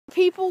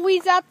people? Me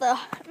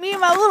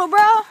and my little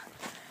bro,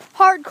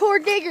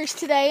 hardcore diggers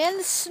today in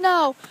the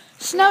snow.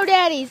 Snow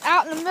daddies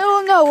out in the middle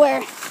of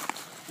nowhere.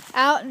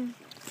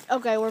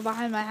 Okay, we're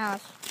behind my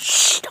house.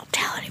 Shh, don't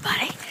tell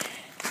anybody.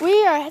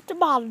 We are at the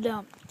bottle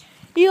dump.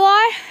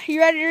 Eli,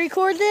 you ready to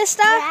record this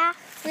stuff? Yeah.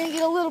 We're gonna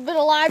get a little bit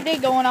of live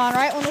dig going on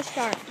right when we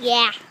start.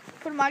 Yeah.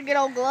 Put on my good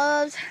old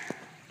gloves.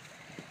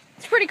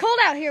 It's pretty cold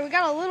out here. We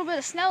got a little bit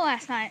of snow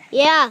last night.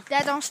 Yeah.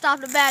 That don't stop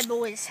the bad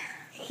boys.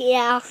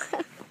 Yeah.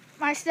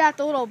 Might stop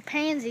the little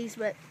pansies,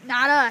 but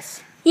not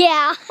us.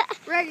 Yeah.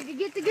 Ready to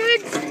get the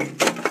goods?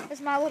 This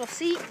is my little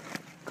seat.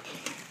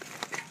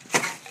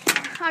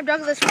 I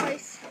dug this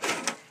place.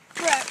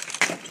 Right.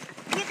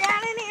 Get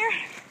down in here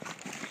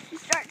and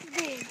start to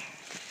dig.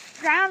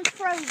 Ground's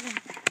frozen.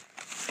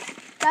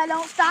 That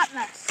don't stop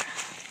us.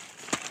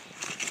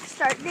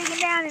 Start digging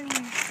down in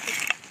here.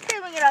 See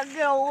if we get a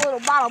good old little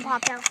bottle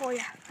popped out for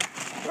you.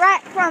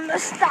 Right from the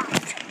start.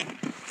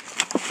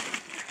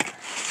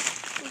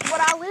 This is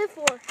what I live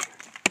for.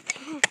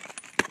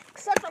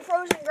 Except for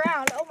frozen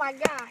ground. Oh my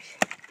gosh.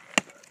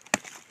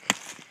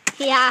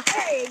 Yeah.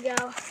 There you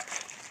go.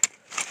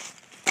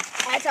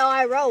 That's how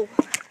I roll.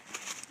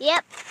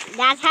 Yep.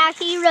 That's how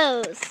he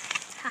rose.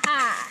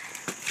 Haha.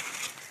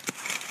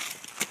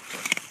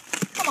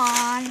 Come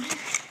on.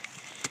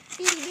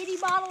 Itty bitty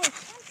bottle of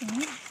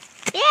something.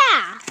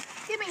 Yeah.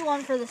 Give me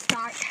one for the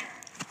start.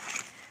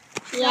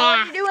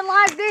 Yeah. When you're doing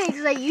live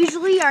digs, they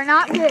usually are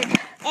not good.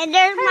 And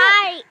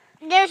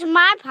there's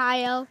my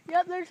pile.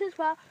 Yep, there's his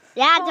pile.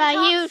 That's Cone a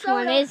top huge soda.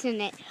 one,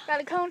 isn't it?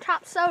 Got a cone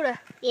top soda.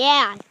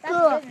 Yeah. That's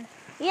Cool. good.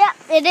 Yep,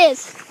 it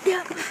is.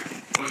 Yep.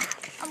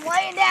 I'm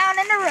laying down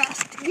in the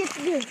rust to get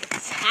the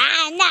goods.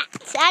 I'm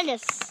nuts. I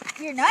just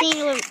You're nuts?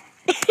 seen one.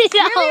 You're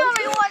the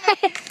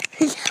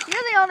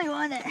only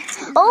one that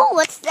Oh,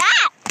 what's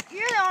that?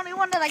 You're the only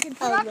one that I can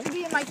trust to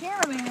be my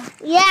cameraman.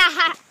 Yeah.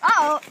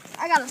 Uh-oh,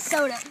 I got a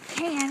soda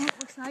can, it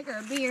looks like, or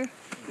a beer.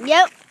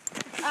 Yep.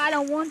 I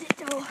don't want it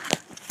though.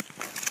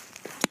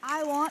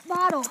 I want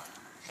bottle.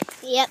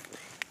 Yep.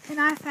 And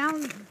I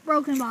found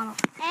broken bottle.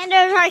 And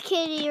there's our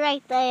kitty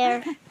right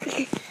there.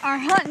 Our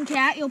hunting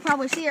cat, you'll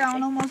probably see her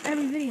on almost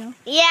every video.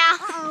 Yeah.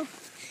 Uh-oh.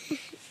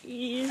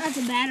 That's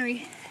a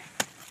battery.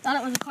 Thought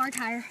it was a car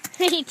tire.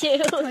 Me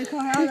too. My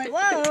car. I was like,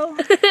 whoa.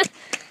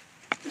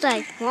 It's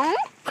like, huh?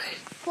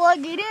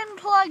 Plug it in,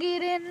 plug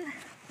it in.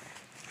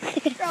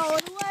 Throw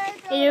it away.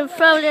 You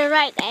froze it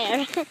right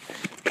there.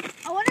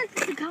 I wonder if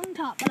it's a cone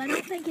top, but I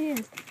don't think it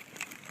is.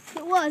 If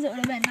it was, it would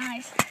have been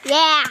nice.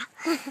 Yeah.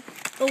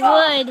 It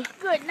would.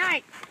 Good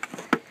night.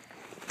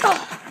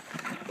 Oh,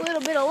 a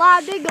little bit of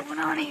live dig going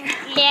on here.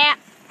 Yeah.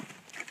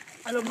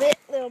 Little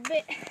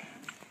bit.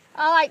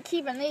 I like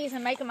keeping these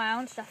and making my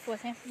own stuff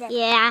with him. But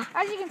Yeah.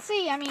 as you can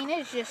see, I mean,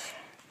 it's just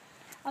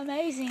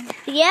amazing.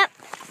 Yep.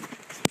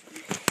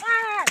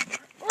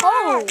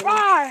 Oh!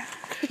 Got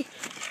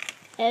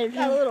a And,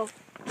 little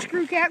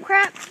screw cap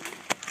crap.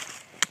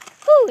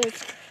 ooh,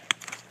 it's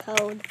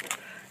cold.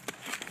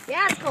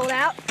 Yeah, it's cold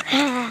out.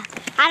 I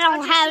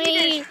don't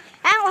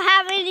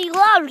have any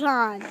gloves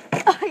on.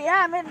 Oh,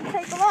 yeah, I meant to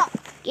take them off.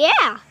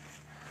 Yeah.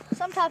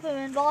 Some type of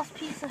embossed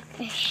piece of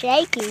It's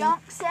shaking.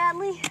 junk,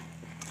 sadly.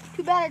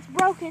 Too bad it's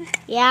broken.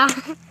 Yeah.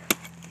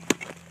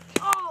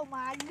 Oh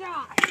my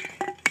gosh.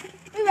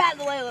 Move out of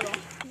the way, little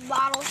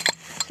bottle.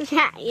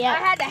 I Yeah.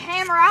 had to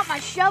hammer out my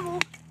shovel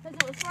because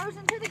it was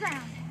frozen to the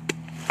ground.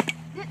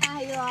 Didn't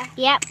I, Eli?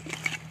 Yep.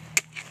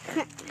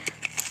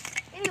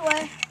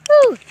 Anyway,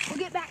 Woo. we'll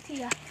get back to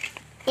you.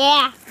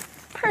 Yeah.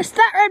 Press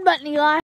that red button, Eli.